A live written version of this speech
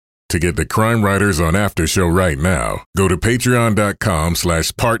To get the Crime Writers on After Show right now, go to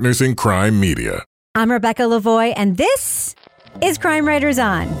patreon.com/Partners in Crime Media. I'm Rebecca Lavoie, and this is Crime Writers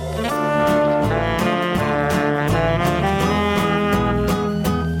On.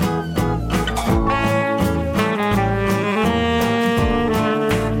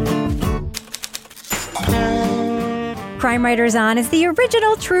 Crime Writers On is the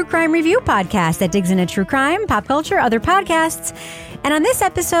original true crime review podcast that digs into true crime, pop culture, other podcasts. And on this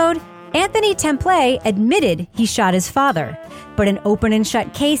episode, Anthony Temple admitted he shot his father. But an open and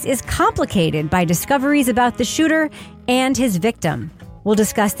shut case is complicated by discoveries about the shooter and his victim. We'll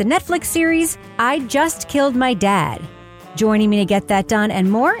discuss the Netflix series, I Just Killed My Dad. Joining me to get that done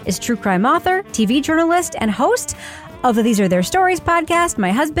and more is true crime author, TV journalist, and host of the These Are Their Stories podcast,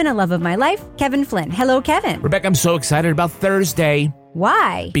 my husband and love of my life, Kevin Flynn. Hello, Kevin. Rebecca, I'm so excited about Thursday.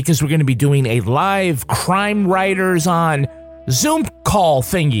 Why? Because we're going to be doing a live Crime Writers On Zoom call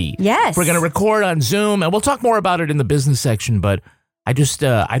thingy. Yes. We're going to record on Zoom, and we'll talk more about it in the business section, but I just,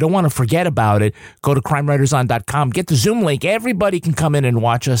 I don't want to forget about it. Go to crimewriterson.com, get the Zoom link. Everybody can come in and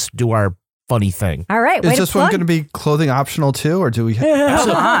watch us do our funny thing. All right. Is this one going to be clothing optional too, or do we?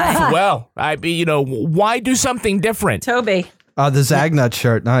 Well, why do something different? Toby. The Zagnut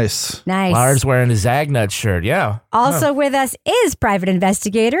shirt. Nice. Lars wearing a Zagnut shirt. Yeah. Also with us is private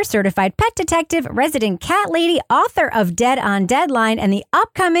investigator, certified pet detective, resident cat lady, author of Dead on Deadline, and the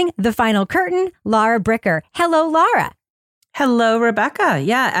upcoming The Final Curtain, Laura Bricker. Hello, Laura. Hello, Rebecca.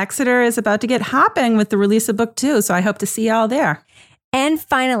 Yeah, Exeter is about to get hopping with the release of book 2, so I hope to see y'all there. And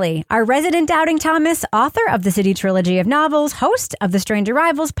finally, our resident Doubting Thomas, author of the City Trilogy of novels, host of the Strange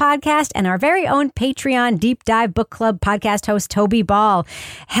Arrivals podcast, and our very own Patreon Deep Dive Book Club podcast host, Toby Ball.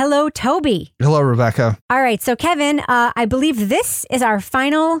 Hello, Toby. Hello, Rebecca. All right. So, Kevin, I believe this is our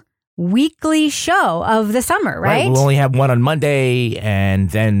final weekly show of the summer, right? We'll only have one on Monday, and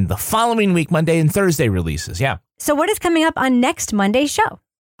then the following week, Monday and Thursday releases. Yeah. So what is coming up on next Monday's show?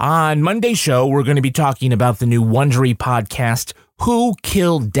 On Monday's show, we're going to be talking about the new Wondery podcast, Who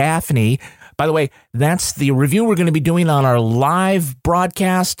Killed Daphne? By the way, that's the review we're going to be doing on our live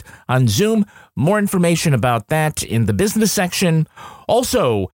broadcast on Zoom. More information about that in the business section.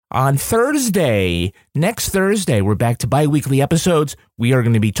 Also, on Thursday, next Thursday, we're back to bi-weekly episodes. We are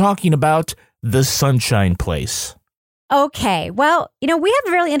going to be talking about The Sunshine Place. Okay, well, we have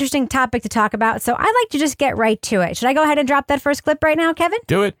a really interesting topic to talk about, so I'd like to just get right to it. Should I go ahead and drop that first clip right now, Kevin?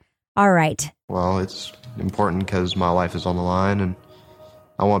 Do it. All right. Well, it's important because my life is on the line, and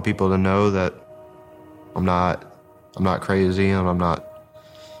I want people to know that I'm not crazy, and I'm not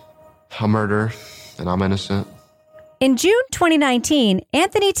a murderer, and I'm innocent. In June 2019,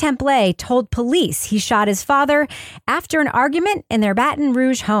 Anthony Temple told police he shot his father after an argument in their Baton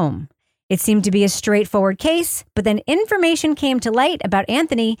Rouge home. It seemed to be a straightforward case, but then information came to light about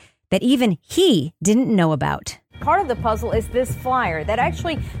Anthony that even he didn't know about. Part of the puzzle is this flyer that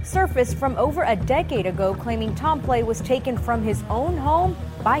actually surfaced from over a decade ago, claiming Temple was taken from his own home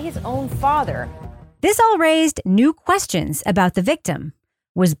by his own father. This all raised new questions about the victim.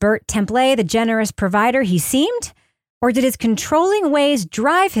 Was Bert Temple the generous provider he seemed? Or did his controlling ways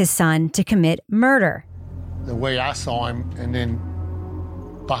drive his son to commit murder? The way I saw him, and then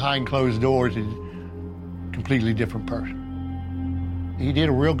behind closed doors, is a completely different person. He did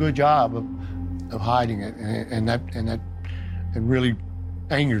a real good job of hiding it, and that really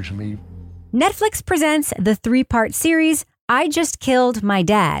angers me. Netflix presents the 3-part series, I Just Killed My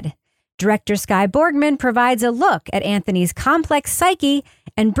Dad. Director Skye Borgman provides a look at Anthony's complex psyche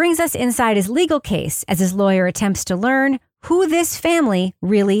and brings us inside his legal case as his lawyer attempts to learn who this family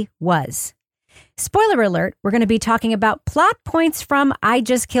really was. Spoiler alert, we're going to be talking about plot points from I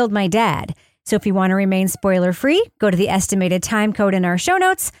Just Killed My Dad. So if you want to remain spoiler-free, go to the estimated time code in our show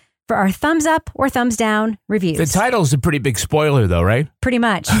notes for our thumbs up or thumbs down reviews. The title's a pretty big spoiler, though, right? Pretty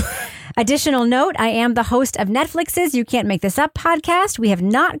much. Additional note, I am the host of Netflix's You Can't Make This Up podcast. We have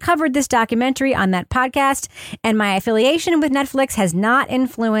not covered this documentary on that podcast, and my affiliation with Netflix has not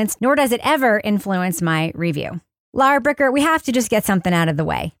influenced, nor does it ever influence my review. Laura Bricker, we have to just get something out of the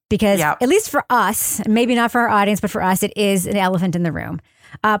way because at least for us, maybe not for our audience, but for us, it is an elephant in the room.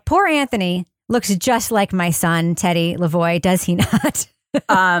 Poor Anthony looks just like my son, Teddy Lavoie, does he not?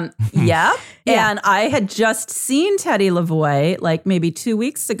 Yeah. And I had just seen Teddy Lavoie like maybe 2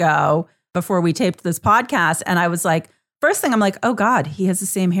 weeks ago before we taped this podcast. And I was like, first thing I'm like, oh God, he has the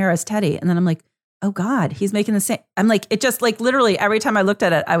same hair as Teddy. And then I'm like, oh God, he's making the same. I'm like, it just like literally every time I looked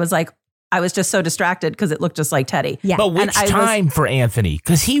at it, I was like, I was just so distracted because it looked just like Teddy. Yeah. But which time for Anthony?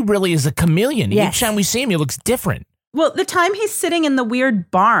 Because he really is a chameleon. Yes. Each time we see him, he looks different. Well, the time he's sitting in the weird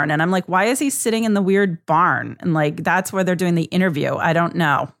barn, and I'm like, why is he sitting in the weird barn? And like, that's where they're doing the interview. I don't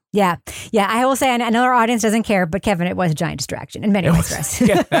know. Yeah. Yeah. I will say, I know our audience doesn't care, but Kevin, it was a giant distraction in many ways for us.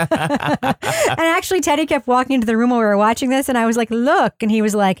 And actually, Teddy kept walking into the room while we were watching this, and I was like, look. And he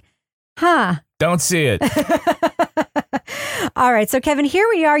was like, huh. Don't see it. All right. So, Kevin, here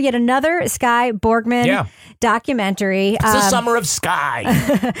we are, yet another Skye Borgman documentary. It's the summer of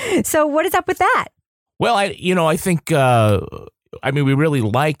Skye. So what is up with that? Well, I think, we really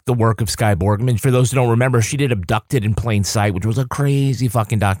like the work of Skye Borgman. For those who don't remember, she did Abducted in Plain Sight, which was a crazy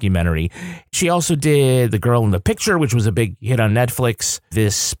fucking documentary. She also did The Girl in the Picture, which was a big hit on Netflix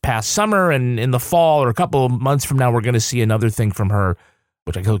this past summer. And in the fall or a couple of months from now, we're going to see another thing from her,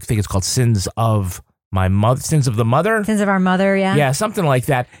 which I think is called Sins of the Mother. Sins of Our Mother, yeah. Yeah, something like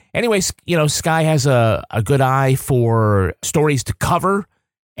that. Anyways, Skye has a good eye for stories to cover.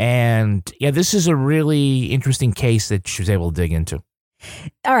 And yeah, this is a really interesting case that she was able to dig into.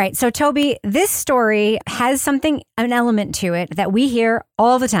 All right. So, Toby, this story has an element to it that we hear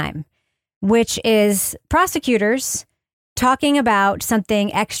all the time, which is prosecutors talking about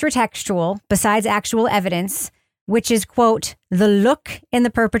something extra textual besides actual evidence, which is, quote, the look in the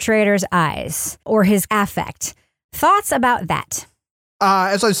perpetrator's eyes or his affect. Thoughts about that?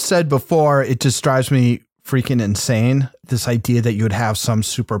 As I said before, it just drives me freaking insane. This idea that you would have some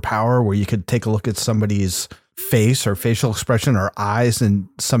superpower where you could take a look at somebody's face or facial expression or eyes and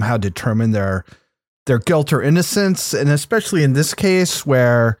somehow determine their guilt or innocence. And especially in this case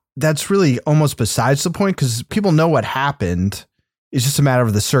where that's really almost besides the point because people know what happened. It's just a matter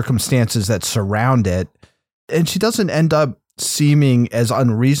of the circumstances that surround it. And she doesn't end up seeming as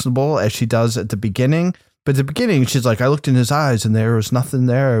unreasonable as she does at the beginning. But at the beginning, she's like, I looked in his eyes and there was nothing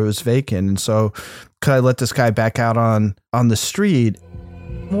there. It was vacant. And so could I let this guy back out on the street?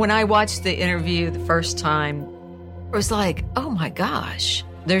 When I watched the interview the first time, it was like, oh my gosh,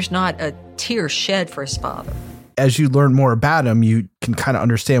 there's not a tear shed for his father. As you learn more about him, you can kind of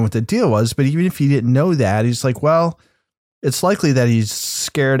understand what the deal was. But even if you didn't know that, he's like, well, it's likely that he's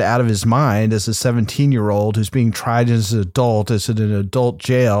scared out of his mind as a 17-year-old who's being tried as an adult, as in an adult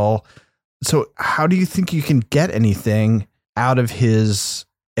jail. So how do you think you can get anything out of his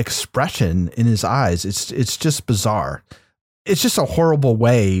expression in his eyes? It's just bizarre. It's just a horrible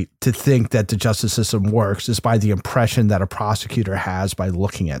way to think that the justice system works is by the impression that a prosecutor has by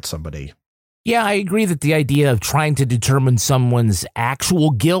looking at somebody. Yeah, I agree that the idea of trying to determine someone's actual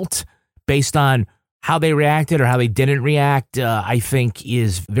guilt based on how they reacted or how they didn't react, I think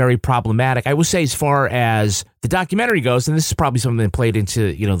is very problematic. I will say as far as the documentary goes, and this is probably something that played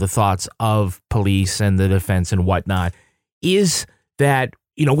into, the thoughts of police and the defense and whatnot, is that,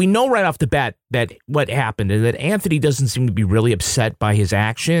 we know right off the bat that what happened and that Anthony doesn't seem to be really upset by his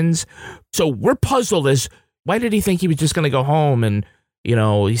actions. So we're puzzled as why did he think he was just going to go home? And,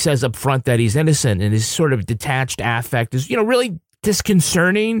 he says up front that he's innocent and his sort of detached affect is, really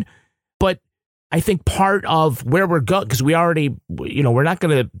disconcerting. But I think part of where we're going, because we already, we're not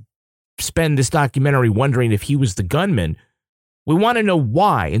going to spend this documentary wondering if he was the gunman. We want to know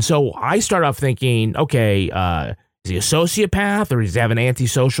why. And so I start off thinking, okay, is he a sociopath or does he have an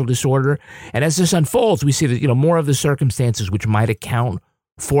antisocial disorder? And as this unfolds, we see that, more of the circumstances which might account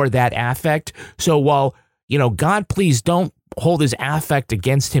for that affect. So while, God, please don't hold his affect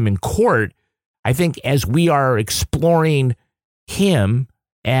against him in court, I think as we are exploring him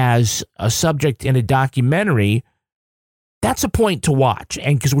as a subject in a documentary, that's a point to watch.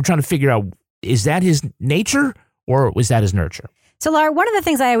 And because we're trying to figure out, is that his nature or was that his nurture? So, Laura, one of the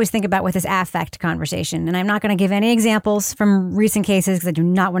things I always think about with this affect conversation, and I'm not going to give any examples from recent cases because I do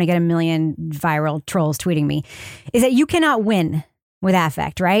not want to get a million viral trolls tweeting me, is that you cannot win with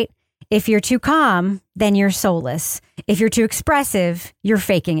affect, right? If you're too calm, then you're soulless. If you're too expressive, you're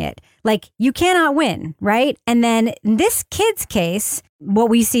faking it. Like, you cannot win, right? And then in this kid's case, what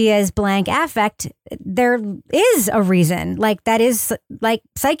we see as blank affect, there is a reason. Like, that is like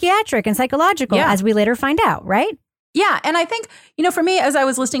psychiatric and psychological, as we later find out, right? Yeah. And I think, for me, as I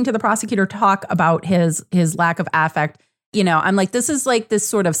was listening to the prosecutor talk about his lack of affect, I'm like, this is like this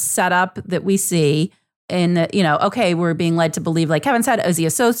sort of setup that we see in, okay, we're being led to believe, like Kevin said, is he a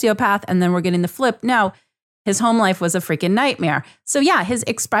sociopath? And then we're getting the flip. No, his home life was a freaking nightmare. So yeah, his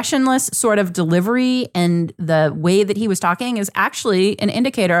expressionless sort of delivery and the way that he was talking is actually an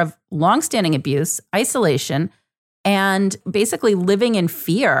indicator of longstanding abuse, isolation, and basically living in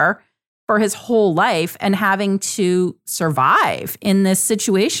fear for his whole life and having to survive in this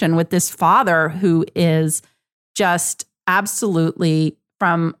situation with this father who is just absolutely,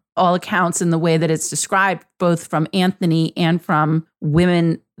 from all accounts in the way that it's described, both from Anthony and from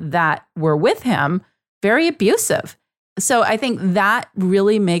women that were with him, very abusive. So I think that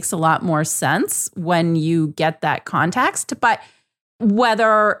really makes a lot more sense when you get that context. But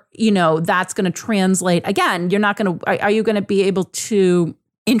whether, that's going to translate. Again, are you going to be able to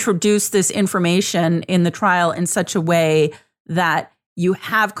introduce this information in the trial in such a way that you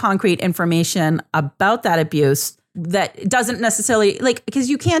have concrete information about that abuse that doesn't necessarily, because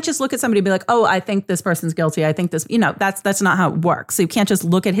you can't just look at somebody and be like, oh, I think this person's guilty. I think this, that's not how it works. So you can't just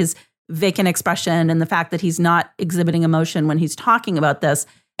look at his vacant expression and the fact that he's not exhibiting emotion when he's talking about this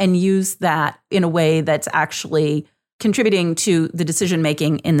and use that in a way that's actually contributing to the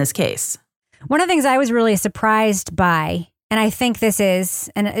decision-making in this case. One of the things I was really surprised by, and I think this is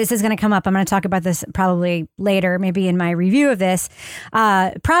going to come up, I'm going to talk about this probably later, maybe in my review of this,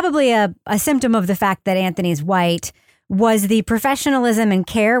 probably a symptom of the fact that Anthony's white, was the professionalism and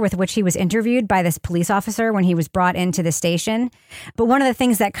care with which he was interviewed by this police officer when he was brought into the station. But one of the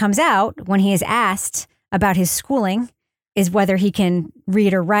things that comes out when he is asked about his schooling is whether he can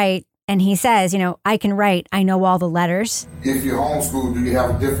read or write. And he says, I can write. I know all the letters. If you're homeschooled, do you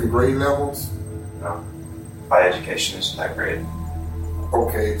have different grade levels? No. My education is not grade.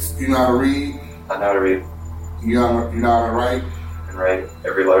 Okay. You know how to read? I know how to read. You know how to write? I can write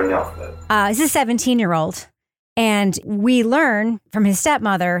every letter in the alphabet. This is a 17-year-old. And we learn from his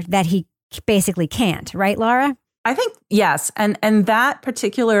stepmother that he basically can't. Right, Laura? I think, yes. And that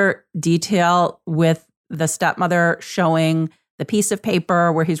particular detail with the stepmother showing the piece of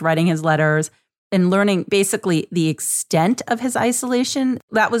paper where he's writing his letters and learning basically the extent of his isolation,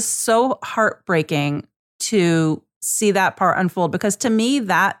 that was so heartbreaking to see that part unfold, because to me,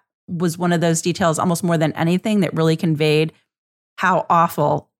 that was one of those details almost more than anything that really conveyed how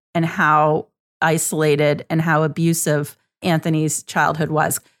awful and how isolated and how abusive Anthony's childhood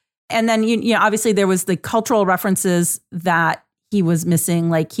was. And then, obviously there was the cultural references that he was missing.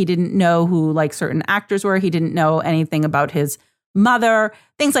 Like, he didn't know who certain actors were. He didn't know anything about his mother,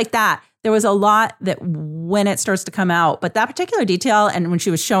 things like that. There was a lot that when it starts to come out, but that particular detail, and when she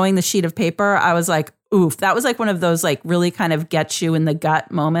was showing the sheet of paper, I was like, oof, that was one of those really kind of gets you in the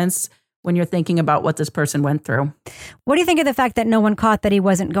gut moments when you're thinking about what this person went through. What do you think of the fact that no one caught that he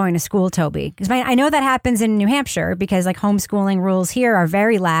wasn't going to school, Toby? Because I know that happens in New Hampshire because homeschooling rules here are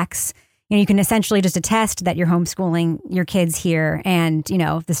very lax. You can essentially just attest that you're homeschooling your kids here. And,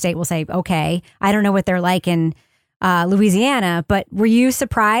 the state will say, okay, I don't know what they're like in Louisiana, but were you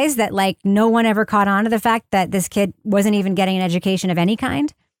surprised that no one ever caught on to the fact that this kid wasn't even getting an education of any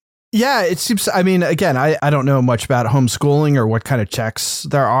kind? Yeah, it seems, again, I don't know much about homeschooling or what kind of checks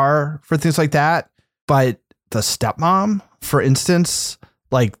there are for things like that, but the stepmom, for instance,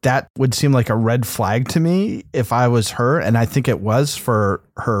 that would seem like a red flag to me if I was her, and I think it was for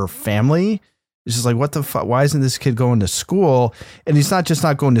her family. It's just what the fuck, why isn't this kid going to school? And he's not just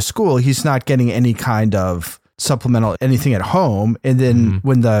not going to school, he's not getting any kind of supplemental anything at home. And then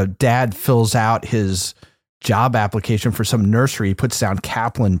when the dad fills out his job application for some nursery, he puts down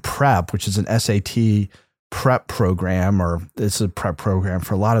Kaplan Prep, which is an SAT prep program, or it's a prep program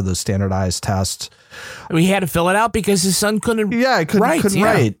for a lot of those standardized tests. He had to fill it out because his son couldn't couldn't write.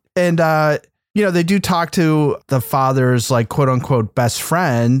 write. And, they do talk to the father's quote unquote best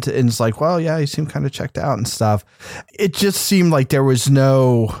friend. And it's well, yeah, he seemed kind of checked out and stuff. It just seemed like there wasn't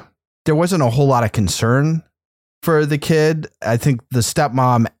a whole lot of concern for the kid. I think the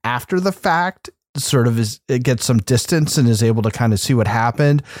stepmom after the fact sort of it gets some distance and is able to kind of see what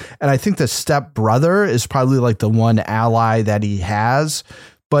happened. And I think the stepbrother is probably the one ally that he has,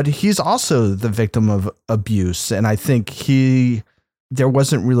 but he's also the victim of abuse. And I think there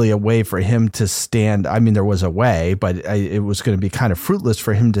wasn't really a way for him to stand. There was a way, but it was going to be kind of fruitless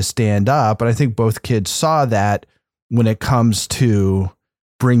for him to stand up. And I think both kids saw that when it comes to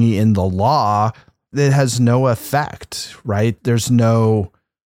bringing in the law, it has no effect, right?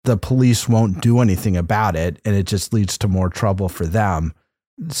 The police won't do anything about it, and it just leads to more trouble for them.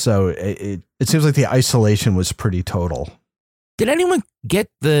 So it seems like the isolation was pretty total. Did anyone get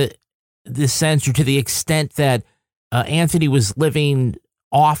the sense, or to the extent that Anthony was living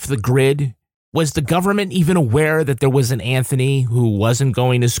off the grid? Was the government even aware that there was an Anthony who wasn't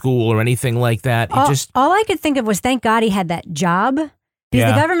going to school or anything like that? All I could think of was, thank God he had that job.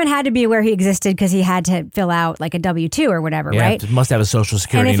 Because the government had to be aware he existed because he had to fill out a W-2 or whatever, right? Must have a social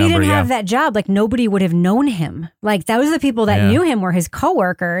security number. And if he didn't have that job, nobody would have known him. Those are the people that knew him were his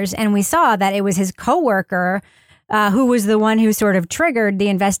coworkers. And we saw that it was his coworker who was the one who sort of triggered the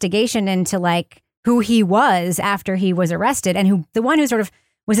investigation into who he was after he was arrested, and the one who sort of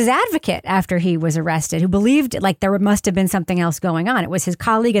was his advocate after he was arrested, who believed there must have been something else going on. It was his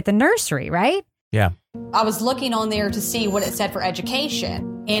colleague at the nursery, right? Yeah. I was looking on there to see what it said for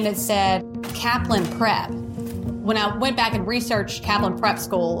education, and it said Kaplan Prep. When I went back and researched Kaplan Prep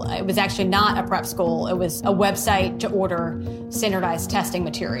School, it was actually not a prep school. It was a website to order standardized testing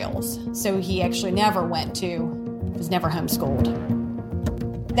materials. So he actually never was never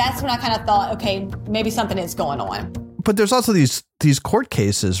homeschooled. That's when I kind of thought, okay, maybe something is going on. But there's also these court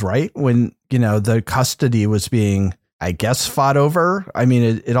cases, right? When, the custody was being, I guess, fought over. I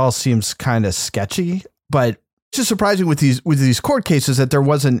mean, it all seems kind of sketchy, but it's just surprising with these court cases that there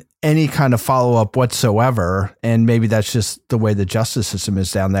wasn't any kind of follow-up whatsoever. And maybe that's just the way the justice system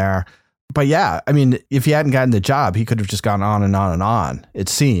is down there. But yeah, I mean, if he hadn't gotten the job, he could have just gone on and on and on, it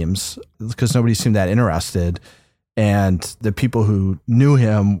seems, because nobody seemed that interested. And the people who knew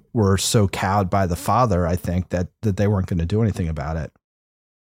him were so cowed by the father, I think, that they weren't going to do anything about it.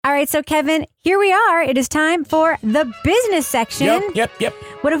 All right, so Kevin, here we are. It is time for the business section. Yep.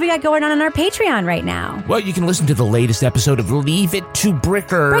 What have we got going on our Patreon right now? Well, you can listen to the latest episode of Leave It to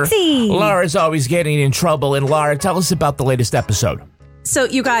Bricker. Brixie! Laura's always getting in trouble. And Laura, tell us about the latest episode. So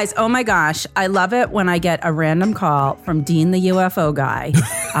you guys, oh my gosh, I love it when I get a random call from Dean the UFO guy.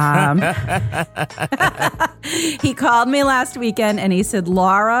 He called me last weekend and he said,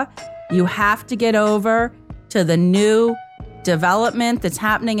 Laura, you have to get over to the new development that's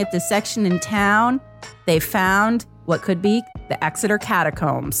happening at this section in town. They found what could be the Exeter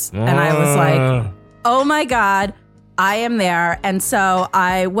catacombs. And I was like, oh my God, I am there. And so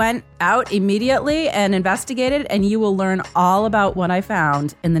I went out immediately and investigated, and you will learn all about what I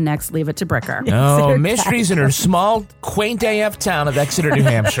found in the next Leave It to Bricker. Oh, mysteries in her small, quaint AF town of Exeter, New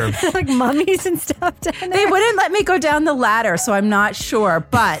Hampshire. Like mummies and stuff down there. They wouldn't let me go down the ladder, so I'm not sure.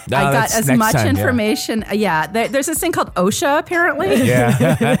 But No, I got that's as next much time, information. Yeah, there's this thing called OSHA, apparently.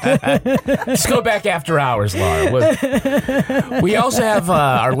 Yeah. Just go back after hours, Laura. We also have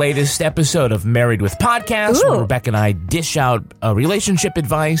our latest episode of Married with Podcast, where Rebecca and I dish out relationship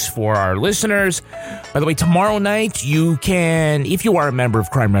advice for our listeners. By the way, tomorrow night, you can, if you are a member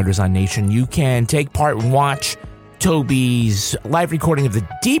of Crime Writers on Nation, you can take part and watch Toby's live recording of the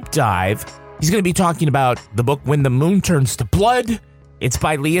Deep Dive. He's going to be talking about the book When the Moon Turns to Blood. It's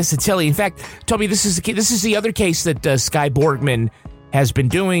by Leah Cicilli. In fact, Toby, this is the other case that Skye Borgman has been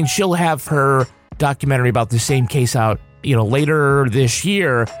doing. She'll have her documentary about the same case out, later this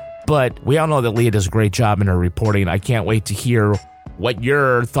year. But we all know that Leah does a great job in her reporting. I can't wait to hear what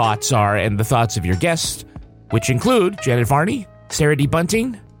your thoughts are and the thoughts of your guests, which include Janet Varney, Sarah D.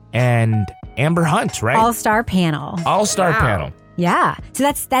 Bunting, and Amber Hunt, right? All-star panel. All-star panel. Yeah.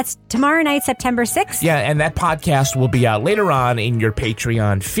 So that's tomorrow night, September 6th. Yeah, and that podcast will be out later on in your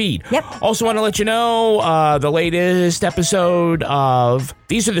Patreon feed. Yep. Also want to let you know the latest episode of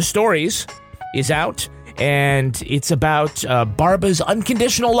These Are the Stories is out, and it's about Barba's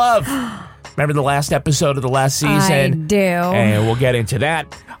unconditional love. Remember the last episode of the last season? I do. And we'll get into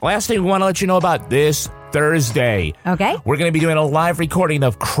that. Last thing we want to let you know about this Thursday. Okay. We're going to be doing a live recording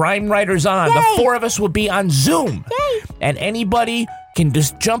of Crime Writers On. Yay! The four of us will be on Zoom. Yay! And anybody can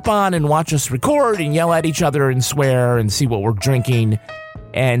just jump on and watch us record and yell at each other and swear and see what we're drinking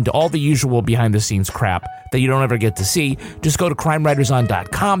and all the usual behind-the-scenes crap that you don't ever get to see. Just go to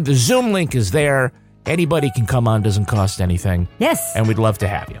crimewriterson.com. The Zoom link is there. Anybody can come on, doesn't cost anything. Yes. And we'd love to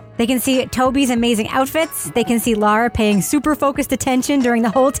have you. They can see Toby's amazing outfits. They can see Laura paying super focused attention during the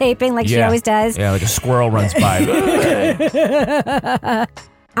whole taping like she always does. Yeah, like a squirrel runs by.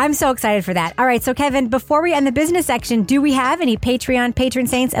 I'm so excited for that. All right, so Kevin, before we end the business section, do we have any Patreon patron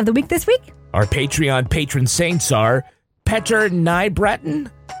saints of the week this week? Our Patreon patron saints are Petter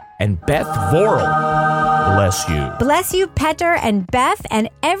Nybreton and Beth Vorel. Bless you. Bless you, Petter and Beth, and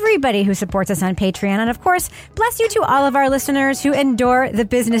everybody who supports us on Patreon. And of course, bless you to all of our listeners who endure the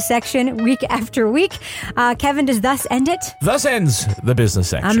business section week after week. Kevin, does thus end it? Thus ends the business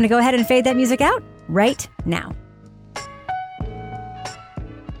section. I'm going to go ahead and fade that music out right now.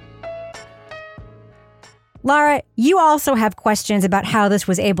 Laura, you also have questions about how this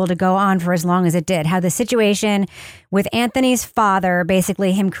was able to go on for as long as it did, how the situation with Anthony's father,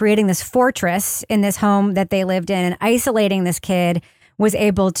 basically him creating this fortress in this home that they lived in and isolating this kid, was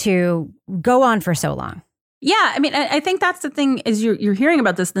able to go on for so long. Yeah, I mean, I think that's the thing is you're hearing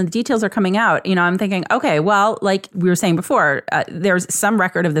about this and the details are coming out. I'm thinking, okay, well, like we were saying before, there's some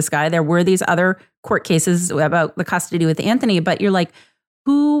record of this guy. There were these other court cases about the custody with Anthony, but you're like,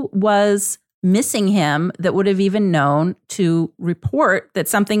 who was missing him that would have even known to report that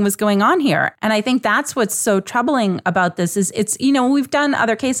something was going on here? And I think that's what's so troubling about this is it's, we've done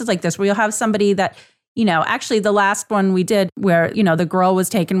other cases like this where you'll have somebody that, actually the last one we did where, the girl was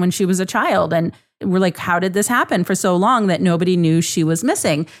taken when she was a child. And we're like, how did this happen for so long that nobody knew she was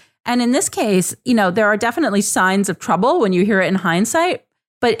missing? And in this case, there are definitely signs of trouble when you hear it in hindsight.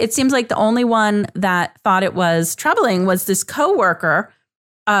 But it seems like the only one that thought it was troubling was this coworker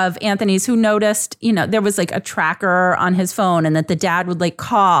of Anthony's who noticed, there was like a tracker on his phone and that the dad would like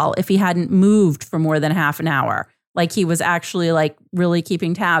call if he hadn't moved for more than half an hour. Like he was actually like really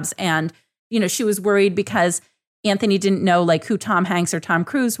keeping tabs. And, she was worried because Anthony didn't know like who Tom Hanks or Tom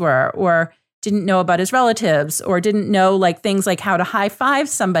Cruise were, or didn't know about his relatives, or didn't know like things like how to high five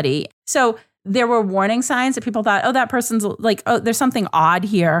somebody. So there were warning signs that people thought, oh, that person's like, oh, there's something odd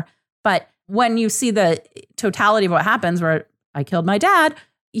here. But when you see the totality of what happens, where I killed my dad,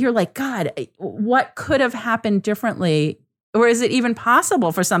 you're like, God, what could have happened differently? Or is it even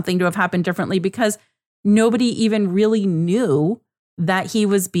possible for something to have happened differently? Because nobody even really knew that he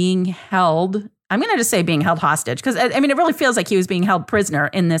was being held. I'm going to just say being held hostage, because I mean, it really feels like he was being held prisoner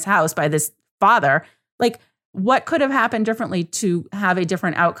in this house by this father. Like, what could have happened differently to have a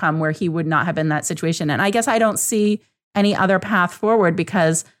different outcome where he would not have been in that situation? And I guess I don't see any other path forward,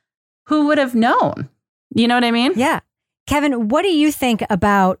 because who would have known? You know what I mean? Yeah. Kevin, what do you think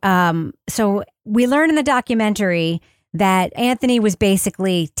about, so we learned in the documentary that Anthony was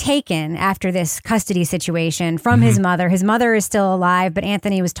basically taken after this custody situation from his mother. His mother is still alive, but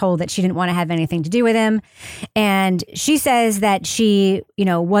Anthony was told that she didn't want to have anything to do with him. And she says that she,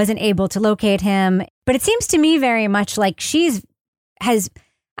 wasn't able to locate him. But it seems to me very much like and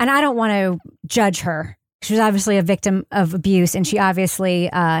I don't want to judge her. She was obviously a victim of abuse, and she obviously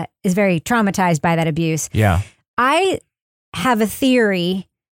is very traumatized by that abuse. Yeah. I have a theory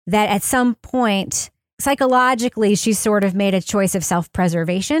that at some point, psychologically, she sort of made a choice of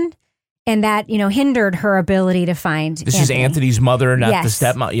self-preservation, and that, hindered her ability to find This Anthony. is Anthony's mother, not Yes. the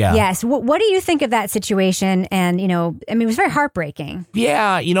stepmother. Yeah. Yes. What do you think of that situation? And, it was very heartbreaking.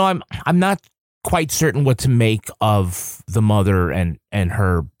 Yeah. I'm not quite certain what to make of the mother and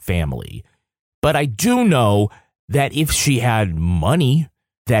her family. But I do know that if she had money,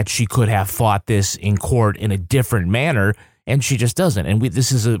 that she could have fought this in court in a different manner, and she just doesn't. And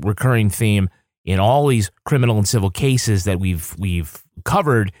this is a recurring theme in all these criminal and civil cases that we've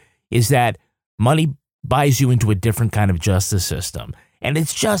covered, is that money buys you into a different kind of justice system. And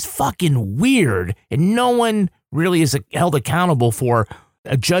it's just fucking weird. And no one really is held accountable for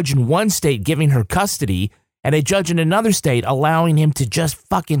a judge in one state giving her custody and a judge in another state allowing him to just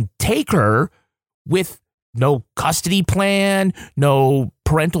fucking take her with no custody plan, no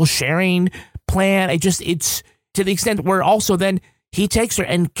parental sharing plan. It's to the extent where also then he takes her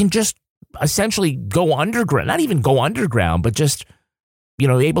and can just essentially go underground, not even go underground, but just,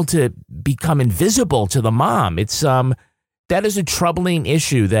 able to become invisible to the mom. It's, that is a troubling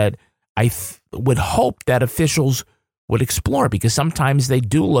issue that I would hope that officials would explore, because sometimes they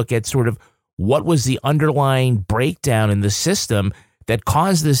do look at sort of what was the underlying breakdown in the system that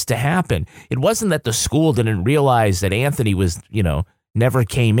caused this to happen. It wasn't that the school didn't realize that Anthony was, never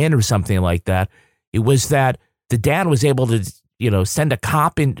came in or something like that. It was that the dad was able to, send a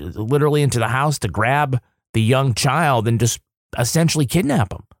cop literally into the house to grab the young child and just essentially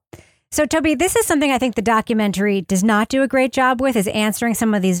kidnap him. So, Toby, this is something I think the documentary does not do a great job with, is answering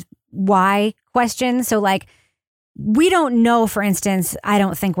some of these why questions. So, like, we don't know, for instance, I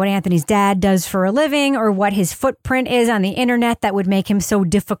don't think what Anthony's dad does for a living or what his footprint is on the internet that would make him so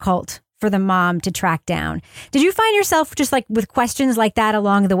difficult for the mom to track down. Did you find yourself just like with questions like that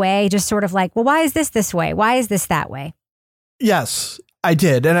along the way, just sort of like, well, why is this way? Why is this that way? Yes, I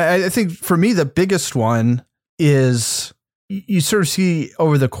did. And I think for me, the biggest one is you sort of see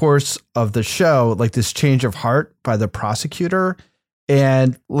over the course of the show, like this change of heart by the prosecutor.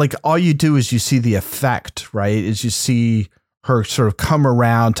 And like all you do is you see the effect, right? Is you see her sort of come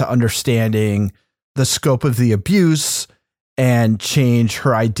around to understanding the scope of the abuse and change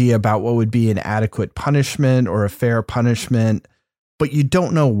her idea about what would be an adequate punishment or a fair punishment, but you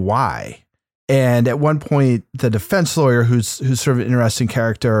don't know why. And at one point, the defense lawyer, who's sort of an interesting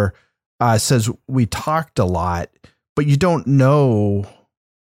character, says, we talked a lot, but you don't know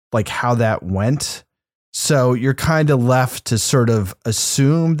like how that went. So you're kind of left to sort of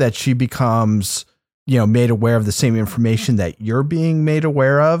assume that she becomes, made aware of the same information that you're being made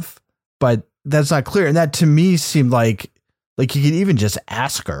aware of, but that's not clear. And that to me seemed like you could even just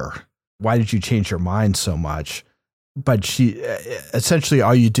ask her, why did you change your mind so much? But she essentially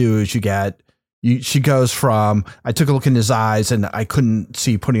all you do is she goes from, I took a look in his eyes and I couldn't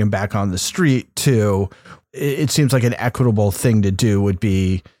see putting him back on the street, to it seems like an equitable thing to do would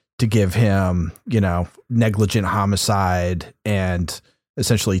be to give him, negligent homicide and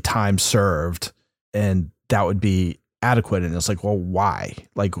essentially time served. And that would be adequate. And it's like, well, why?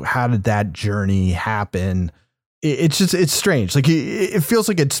 Like, how did that journey happen? It's strange. Like it feels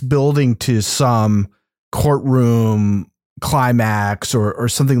like it's building to some courtroom climax or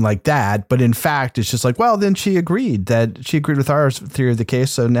something like that. But in fact, it's just like, well, then she agreed with our theory of the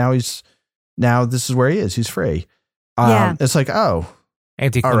case. So now this is where he is. He's free. It's like, oh,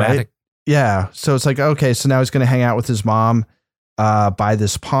 anticlimactic. All right. Yeah. So it's like, okay, so now he's going to hang out with his mom by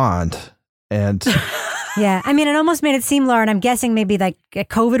this pond. And yeah, I mean, it almost made it seem, Lauren, I'm guessing maybe like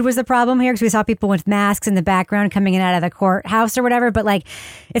COVID was the problem here because we saw people with masks in the background coming in and out of the courthouse or whatever. But like,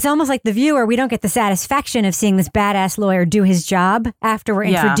 it's almost like the viewer, we don't get the satisfaction of seeing this badass lawyer do his job after we're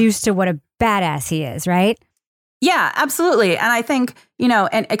introduced to what a badass he is, right? Yeah, absolutely. And I think,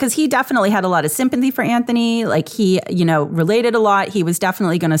 and because he definitely had a lot of sympathy for Anthony, like he, related a lot. He was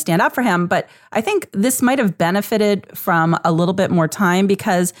definitely going to stand up for him. But I think this might have benefited from a little bit more time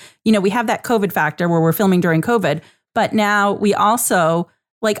because, we have that COVID factor where we're filming during COVID. But now we also,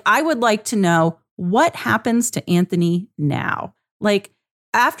 I would like to know what happens to Anthony now. Like,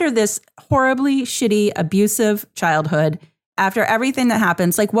 after this horribly shitty, abusive childhood, after everything that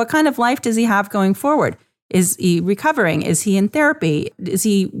happens, what kind of life does he have going forward? Is he recovering? Is he in therapy? Is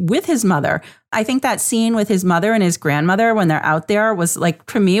he with his mother? I think that scene with his mother and his grandmother when they're out there was,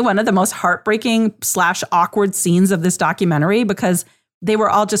 to me, one of the most heartbreaking / awkward scenes of this documentary because they were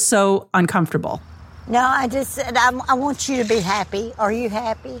all just so uncomfortable. No, I just said, I want you to be happy. Are you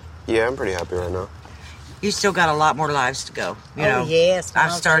happy? Yeah, I'm pretty happy right now. You still got a lot more lives to go. Yes.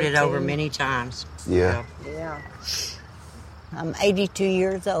 I've started over many times. Yeah. Yeah. I'm 82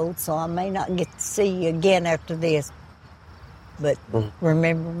 years old, so I may not get to see you again after this. But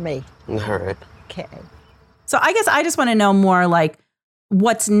remember me. All right. Okay. So I guess I just want to know more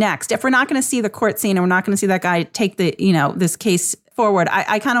what's next. If we're not going to see the court scene and we're not going to see that guy take the, this case forward,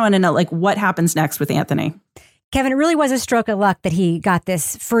 I kind of want to know what happens next with Anthony. Kevin, it really was a stroke of luck that he got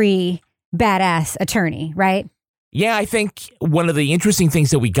this free badass attorney, right? Yeah, I think one of the interesting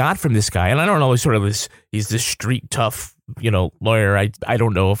things that we got from this guy, and I don't know, he's this street tough, lawyer. I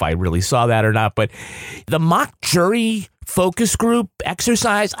don't know if I really saw that or not, but the mock jury focus group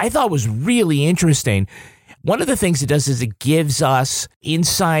exercise I thought was really interesting. One of the things it does is it gives us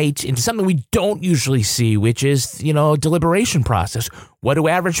insight into something we don't usually see, which is, a deliberation process. What do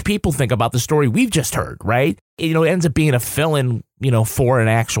average people think about the story we've just heard, right? It ends up being a fill-in, for an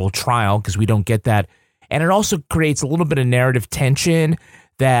actual trial because we don't get that. And it also creates a little bit of narrative tension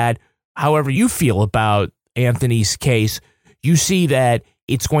that however you feel about Anthony's case, you see that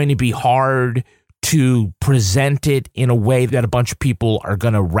it's going to be hard to present it in a way that a bunch of people are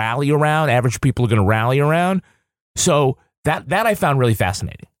going to rally around, average people are going to rally around. So that I found really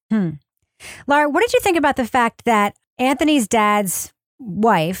fascinating. Laura, what did you think about the fact that Anthony's dad's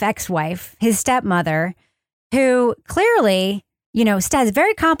wife, ex-wife, his stepmother, who clearly, has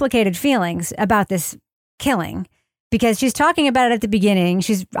very complicated feelings about this killing because she's talking about it at the beginning.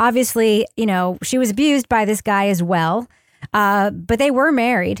 She's obviously, she was abused by this guy as well. But they were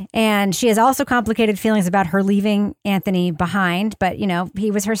married and she has also complicated feelings about her leaving Anthony behind. But,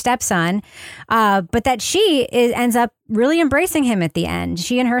 he was her stepson. But that she ends up really embracing him at the end.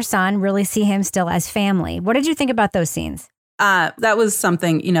 She and her son really see him still as family. What did you think about those scenes? That was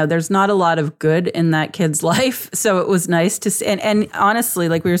something, there's not a lot of good in that kid's life. So it was nice to see. And honestly,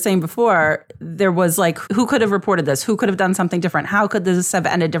 like we were saying before, there was who could have reported this? Who could have done something different? How could this have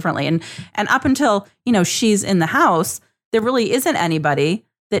ended differently? And up until, she's in the house, there really isn't anybody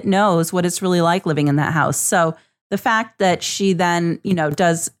that knows what it's really like living in that house. So the fact that she then,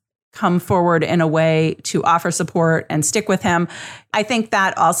 does come forward in a way to offer support and stick with him, I think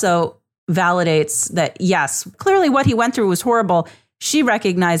that also validates that, yes, clearly what he went through was horrible. She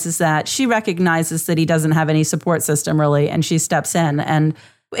recognizes that. She recognizes that he doesn't have any support system really, and she steps in. And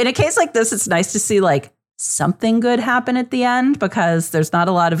in a case like this, it's nice to see something good happen at the end because there's not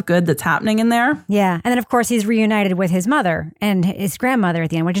a lot of good that's happening in there. Yeah. And then, of course, he's reunited with his mother and his grandmother at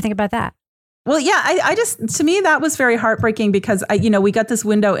the end. What do you think about that? Well, yeah, I just, to me, that was very heartbreaking because, we got this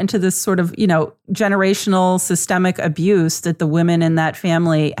window into this sort of, generational systemic abuse that the women in that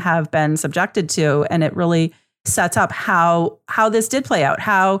family have been subjected to. And it really sets up how this did play out,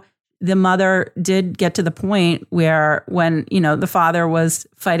 how the mother did get to the point where when, the father was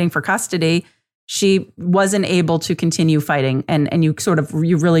fighting for custody, she wasn't able to continue fighting. And you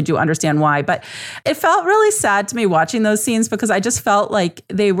really do understand why. But it felt really sad to me watching those scenes because I just felt like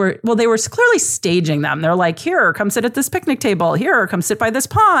they were clearly staging them. They're like, here, come sit at this picnic table. Here, come sit by this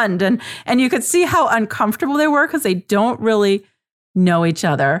pond. And you could see how uncomfortable they were because they don't really know each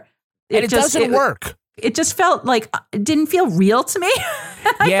other. It doesn't work. It just felt like it didn't feel real to me.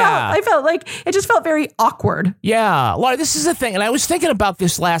 I felt like it just felt very awkward. Yeah. Laura, this is the thing. And I was thinking about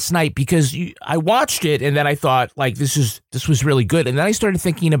this last night because I watched it and then I thought this was really good. And then I started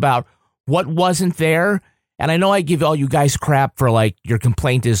thinking about what wasn't there. And I know I give all you guys crap for like your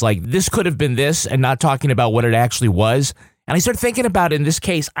complaint is like this could have been this and not talking about what it actually was. And I started thinking about it in this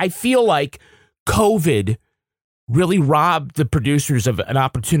case. I feel like COVID really robbed the producers of an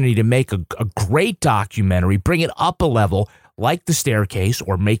opportunity to make a great documentary, bring it up a level like The Staircase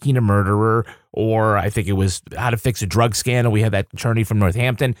or Making a Murderer, or I think it was How to Fix a Drug Scandal. We had that attorney from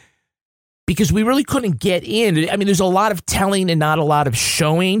Northampton. Because we really couldn't get in. I mean, there's a lot of telling and not a lot of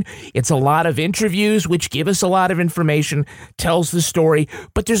showing. It's a lot of interviews, which give us a lot of information, tells the story,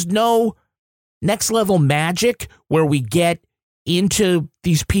 but there's no next level magic where we get into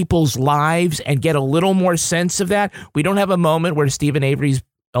these people's lives and get a little more sense of that. We don't have a moment where Stephen Avery's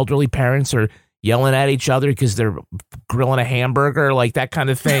elderly parents are yelling at each other because they're grilling a hamburger, like that kind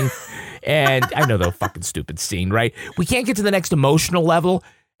of thing. And I know the fucking stupid scene, right? We can't get to the next emotional level.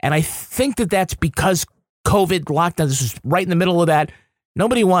 And I think that that's because COVID lockdown, this was right in the middle of that.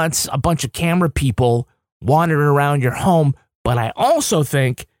 Nobody wants a bunch of camera people wandering around your home. But I also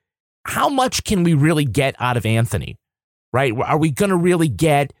think, how much can we really get out of Anthony, right? Are we going to really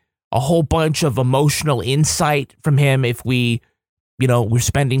get a whole bunch of emotional insight from him if we're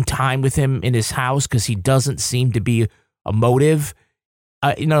spending time with him in his house because he doesn't seem to be emotive?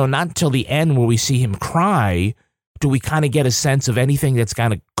 Not until the end where we see him cry do we kind of get a sense of anything that's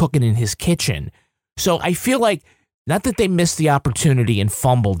kind of cooking in his kitchen. So I feel like, not that they missed the opportunity and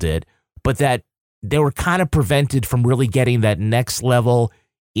fumbled it, but that they were kind of prevented from really getting that next level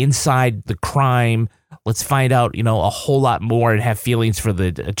inside the crime. Let's find out, a whole lot more and have feelings for the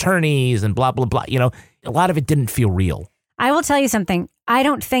attorneys and blah, blah, blah. A lot of it didn't feel real. I will tell you something. I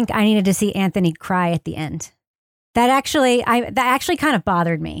don't think I needed to see Anthony cry at the end. That actually kind of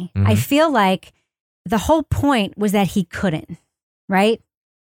bothered me. Mm-hmm. I feel like the whole point was that he couldn't, right?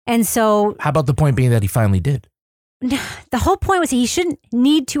 And so, how about the point being that he finally did? The whole point was he shouldn't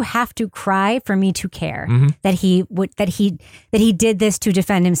need to have to cry for me to care that he did this to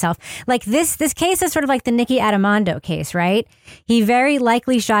defend himself. Like this case is sort of like the Nicky Adamondo case, right? He very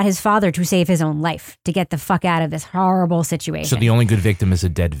likely shot his father to save his own life, to get the fuck out of this horrible situation. So the only good victim is a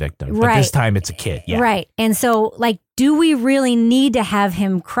dead victim. Right. But this time it's a kid. Yeah. Right. And so, like, do we really need to have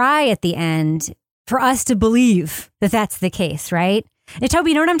him cry at the end for us to believe that that's the case, right? And Toby,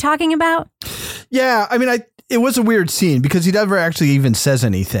 you know what I'm talking about? Yeah, I mean, it was a weird scene because he never actually even says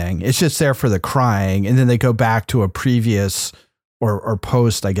anything. It's just there for the crying. And then they go back to a previous or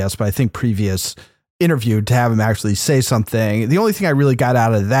post, I guess, but I think previous interview to have him actually say something. The only thing I really got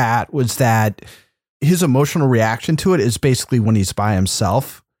out of that was that his emotional reaction to it is basically when he's by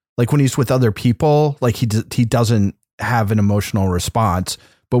himself. Like when he's with other people, like he doesn't have an emotional response.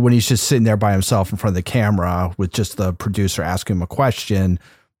 But when he's just sitting there by himself in front of the camera with just the producer asking him a question,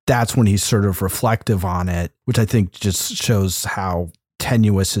 that's when he's sort of reflective on it, which I think just shows how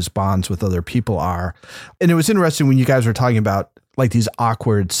tenuous his bonds with other people are. And it was interesting when you guys were talking about like these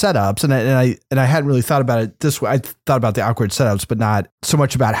awkward setups, and I hadn't really thought about it this way. I thought about the awkward setups, but not so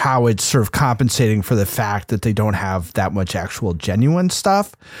much about how it's sort of compensating for the fact that they don't have that much actual genuine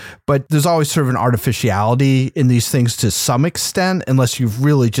stuff. But there's always sort of an artificiality in these things to some extent, unless you've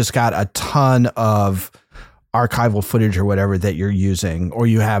really just got a ton of archival footage or whatever that you're using, or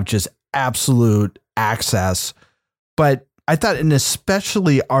you have just absolute access. But I thought an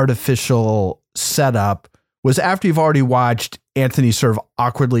especially artificial setup was after you've already watched Anthony sort of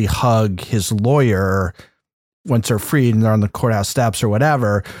awkwardly hug his lawyer once they're freed and they're on the courthouse steps or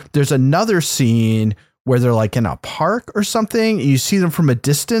whatever. There's another scene where they're like in a park or something. And you see them from a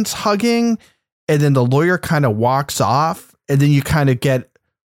distance hugging, and then the lawyer kind of walks off, and then you kind of get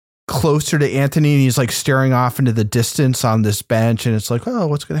closer to Anthony and he's like staring off into the distance on this bench, and it's like, oh,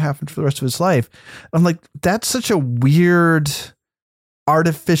 what's going to happen for the rest of his life? I'm like, that's such a weird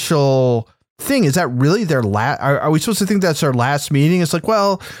artificial thing. Is that really their last? Are we supposed to think that's their last meeting? It's like,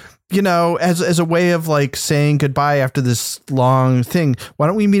 well, as a way of like saying goodbye after this long thing, why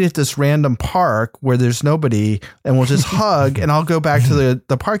don't we meet at this random park where there's nobody and we'll just hug, and I'll go back to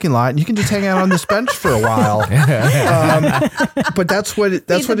the parking lot and you can just hang out on this bench for a while. But that's what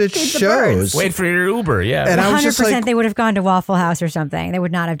it shows. Wait for your Uber. Yeah. And 100% they would have gone to Waffle House or something. They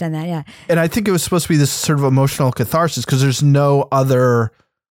would not have done that. Yeah. And I think it was supposed to be this sort of emotional catharsis because there's no other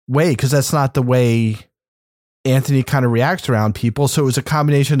way, because that's not the way Anthony kind of reacts around people. So it was a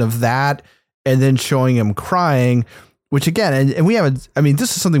combination of that and then showing him crying, which again, and we haven't, I mean,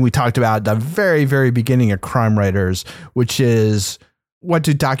 this is something we talked about at the very, very beginning of Crime Writers, which is, what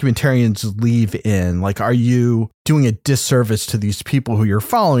do documentarians leave in? Like, are you doing a disservice to these people who you're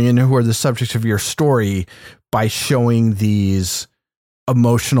following and who are the subjects of your story by showing these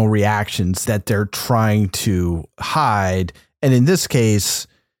emotional reactions that they're trying to hide? And in this case,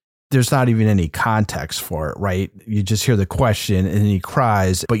 there's not even any context for it, right? You just hear the question and then he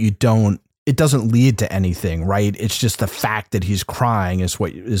cries, but it doesn't lead to anything, right? It's just the fact that he's crying is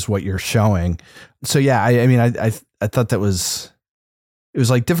what you're showing. So yeah, I thought it was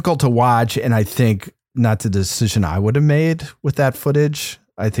like difficult to watch, and I think not the decision I would have made with that footage.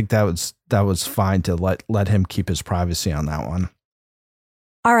 I think that was fine to let him keep his privacy on that one.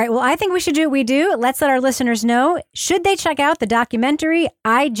 All right. Well, I think we should do what we do. Let's let our listeners know. Should they check out the documentary,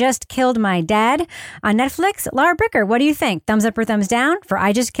 I Just Killed My Dad on Netflix? Laura Bricker, what do you think? Thumbs up or thumbs down for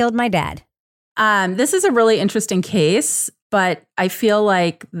I Just Killed My Dad? This is a really interesting case, but I feel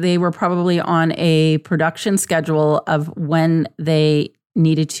like they were probably on a production schedule of when they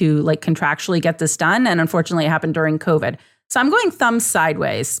needed to like contractually get this done. And unfortunately, it happened during COVID. So I'm going thumbs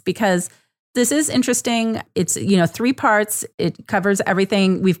sideways because this is interesting. It's, 3 parts. It covers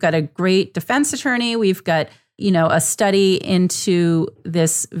everything. We've got a great defense attorney. We've got, a study into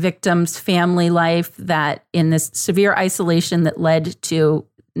this victim's family life that in this severe isolation that led to,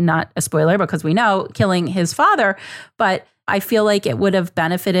 not a spoiler because we know, killing his father. But I feel like it would have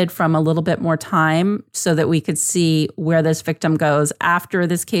benefited from a little bit more time so that we could see where this victim goes after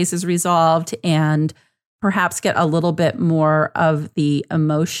this case is resolved and perhaps get a little bit more of the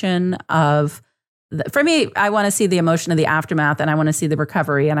emotion of, for me, I want to see the emotion of the aftermath, and I want to see the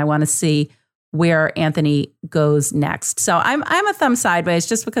recovery, and I want to see where Anthony goes next. So I'm a thumb sideways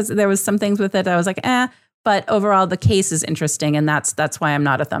just because there was some things with it I was like, but overall the case is interesting, and that's why I'm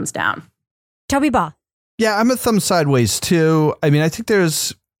not a thumbs down. Toby Ball. Yeah, I'm a thumb sideways too. I mean, I think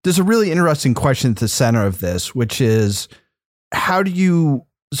there's a really interesting question at the center of this, which is how do you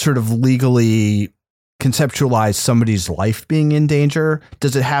sort of legally conceptualize somebody's life being in danger?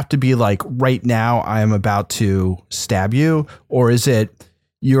 Does it have to be like right now I am about to stab you? Or is it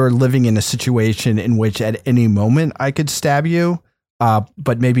you're living in a situation in which at any moment I could stab you,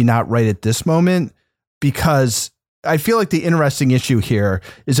 but maybe not right at this moment? Because I feel like the interesting issue here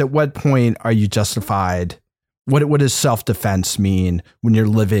is at what point are you justified? What does self-defense mean when you're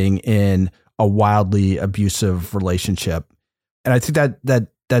living in a wildly abusive relationship? And I think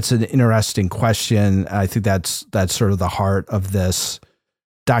that's an interesting question. I think that's sort of the heart of this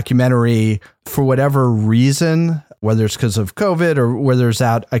documentary. For whatever reason, whether it's because of COVID or whether it's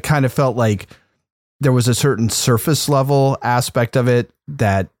out, I kind of felt like there was a certain surface level aspect of it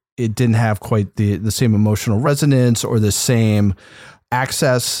that it didn't have quite the same emotional resonance or the same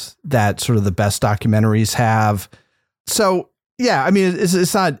access that sort of the best documentaries have. So yeah, I mean,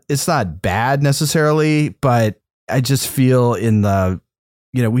 it's not bad necessarily, but I just feel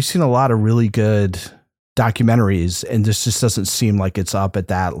we've seen a lot of really good documentaries, and this just doesn't seem like it's up at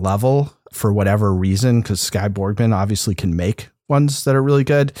that level for whatever reason, because Skye Borgman obviously can make ones that are really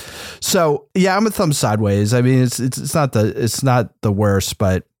good. So yeah, I'm a thumb sideways. I mean, it's not the worst,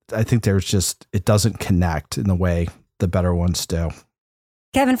 but I think it doesn't connect in the way the better ones do.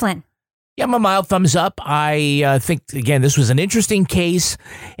 Kevin Flynn. Yeah, I'm a mild thumbs up. I think, again, this was an interesting case,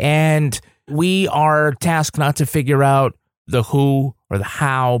 and we are tasked not to figure out the who or the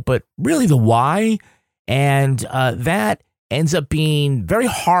how, but really the why. And that ends up being very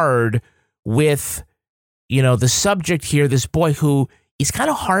hard with, the subject here, this boy who is kind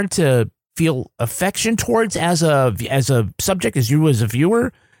of hard to feel affection towards as a subject, as you as a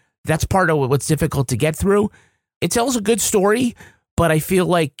viewer. That's part of what's difficult to get through. It tells a good story, but I feel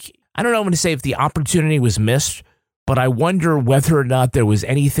like, I don't know, I'm going to say if the opportunity was missed, but I wonder whether or not there was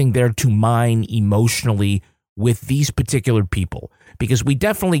anything there to mine emotionally with these particular people, because we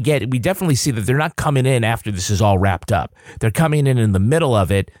definitely see that they're not coming in after this is all wrapped up. They're coming in the middle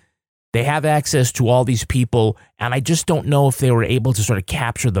of it. They have access to all these people, and I just don't know if they were able to sort of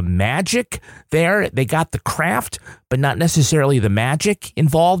capture the magic there. They got the craft, but not necessarily the magic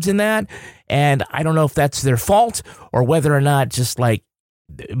involved in that. And I don't know if that's their fault or whether or not just like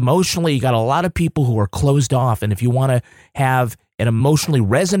emotionally, you got a lot of people who are closed off. And if you want to have an emotionally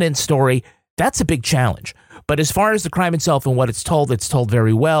resonant story, that's a big challenge. But as far as the crime itself and what it's told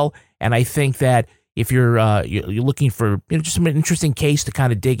very well. And I think that if you're looking for just an interesting case to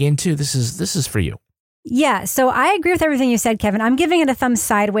kind of dig into, this is for you. Yeah, so I agree with everything you said, Kevin. I'm giving it a thumb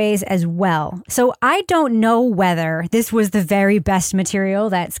sideways as well. So I don't know whether this was the very best material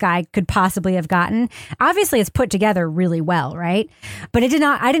that Skye could possibly have gotten. Obviously, it's put together really well, right? But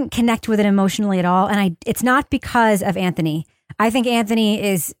I didn't connect with it emotionally at all. And it's not because of Anthony. I think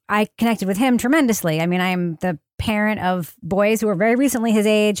I connected with him tremendously. I mean, I am the parent of boys who are very recently his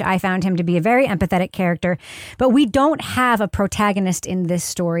age. I found him to be a very empathetic character, but we don't have a protagonist in this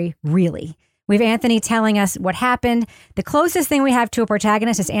story, really. We have Anthony telling us what happened. The closest thing we have to a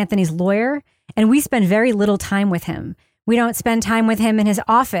protagonist is Anthony's lawyer, and we spend very little time with him. We don't spend time with him in his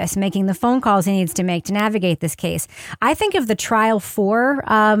office making the phone calls he needs to make to navigate this case. I think of the trial 4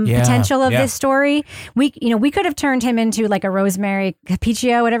 potential of this story. We could have turned him into like a Rosemary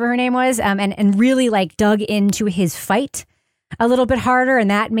Capicchio, whatever her name was, and really like dug into his fight a little bit harder, and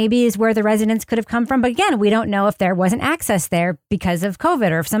that maybe is where the residents could have come from. But again, we don't know if there wasn't access there because of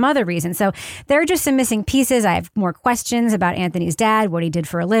COVID or some other reason. So there are just some missing pieces. I have more questions about Anthony's dad, what he did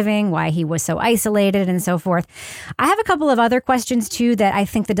for a living, why he was so isolated and so forth. I have a couple of other questions too that I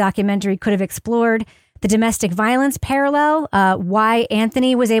think the documentary could have explored. The domestic violence parallel, why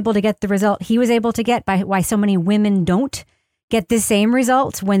Anthony was able to get the result he was able to get, by why so many women don't get the same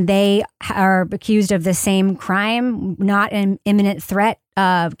results when they are accused of the same crime, not an imminent threat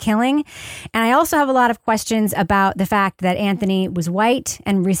of killing. And I also have a lot of questions about the fact that Anthony was white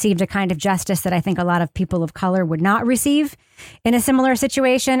and received a kind of justice that I think a lot of people of color would not receive in a similar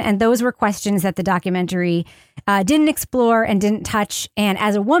situation. And those were questions that the documentary didn't explore and didn't touch. And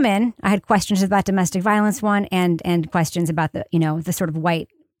as a woman, I had questions about domestic violence one and questions about the sort of white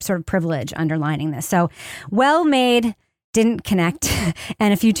sort of privilege underlining this. So well made. Didn't connect,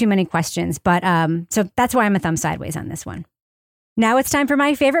 and a few too many questions. But so that's why I'm a thumb sideways on this one. Now it's time for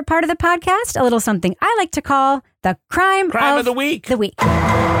my favorite part of the podcast, a little something I like to call the crime of the week.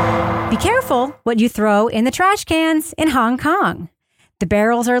 Be careful what you throw in the trash cans in Hong Kong. The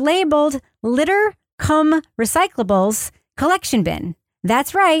barrels are labeled litter cum recyclables collection bin.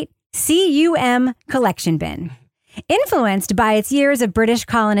 That's right, CUM collection bin. Influenced by its years of British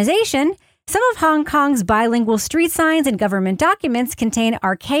colonization, some of Hong Kong's bilingual street signs and government documents contain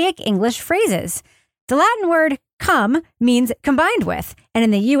archaic English phrases. The Latin word cum means combined with, and in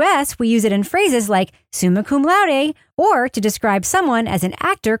the U.S., we use it in phrases like summa cum laude or to describe someone as an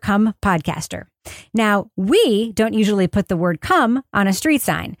actor cum podcaster. Now, we don't usually put the word cum on a street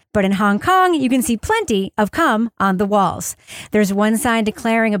sign, but in Hong Kong, you can see plenty of cum on the walls. There's one sign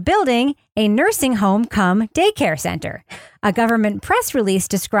declaring a building a nursing home cum daycare center. A government press release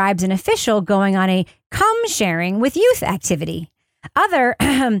describes an official going on a cum sharing with youth activity. Other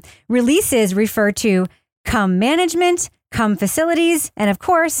releases refer to cum management, cum facilities, and of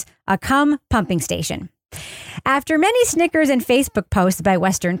course, a cum pumping station. After many Snickers and Facebook posts by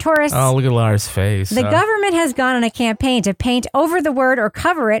Western tourists, oh, look at Lara's face. The government has gone on a campaign to paint over the word or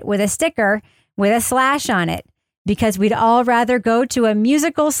cover it with a sticker with a slash on it, because we'd all rather go to a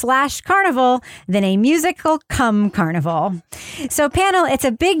musical / carnival than a musical cum carnival. So panel, it's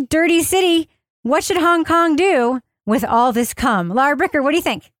a big dirty city. What should Hong Kong do with all this cum? Lara Bricker, what do you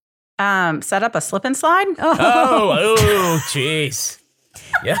think? Set up a slip and slide. Oh, jeez.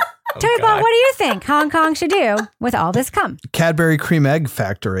 Yeah. Toby Ball, what do you think Hong Kong should do with all this cum? Cadbury Cream Egg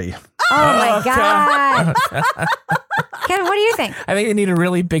Factory. Oh my God. Kevin, what do you think? I think they need a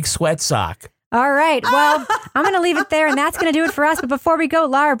really big sweat sock. All right. Well, I'm going to leave it there, and that's going to do it for us. But before we go,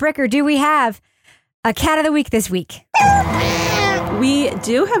 Lara Bricker, do we have a cat of the week this week? We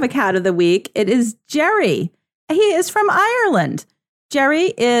do have a cat of the week. It is Jerry. He is from Ireland.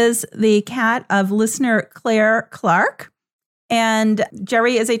 Jerry is the cat of listener Claire Clark. And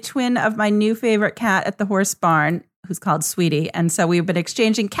Jerry is a twin of my new favorite cat at the horse barn, who's called Sweetie. And so we've been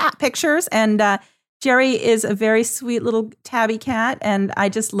exchanging cat pictures. And Jerry is a very sweet little tabby cat. And I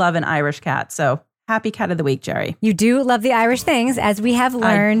just love an Irish cat. So happy cat of the week, Jerry. You do love the Irish things, as we have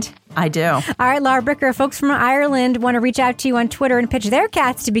learned. I do. All right, Lara Bricker, folks from Ireland want to reach out to you on Twitter and pitch their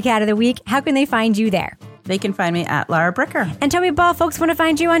cats to be cat of the week. How can they find you there? They can find me at Lara Bricker. And Toby Ball, folks want to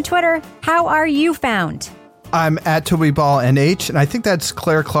find you on Twitter. How are you found? I'm at Toby Ball NH, and I think that's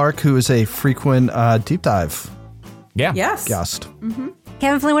Claire Clark, who is a frequent deep dive Yes. guest. Mm-hmm.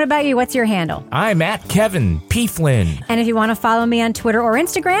 Kevin Flynn, what about you? What's your handle? I'm at Kevin P. Flynn. And if you want to follow me on Twitter or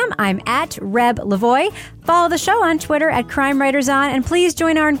Instagram, I'm at Reb Lavoie. Follow the show on Twitter at Crime Writers On, and please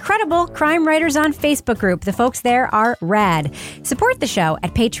join our incredible Crime Writers On Facebook group. The folks there are rad. Support the show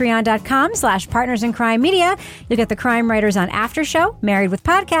at patreon.com/Partners in Crime Media. You'll get the Crime Writers On After Show, Married with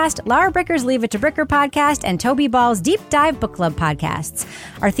Podcast, Lara Bricker's Leave It to Bricker podcast, and Toby Ball's Deep Dive Book Club podcasts.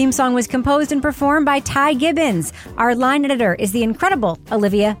 Our theme song was composed and performed by Ty Gibbons. Our line editor is the incredible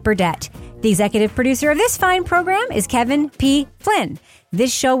Olivia Burdett. The executive producer of this fine program is Kevin P. Flynn.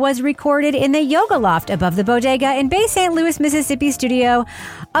 This show was recorded in the Yoga Loft above the Bodega in Bay St. Louis, Mississippi studio,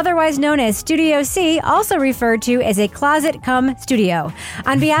 otherwise known as Studio C, also referred to as a closet cum studio.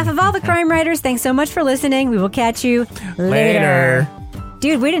 On behalf of all the crime writers, thanks so much for listening. We will catch you later.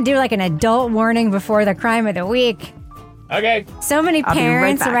 Dude, we didn't do like an adult warning before the crime of the week. Okay. So many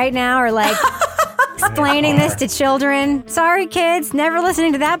parents right now are like explaining this to children. Sorry, kids, never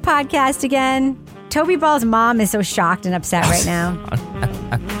listening to that podcast again. Toby Ball's mom is so shocked and upset right now.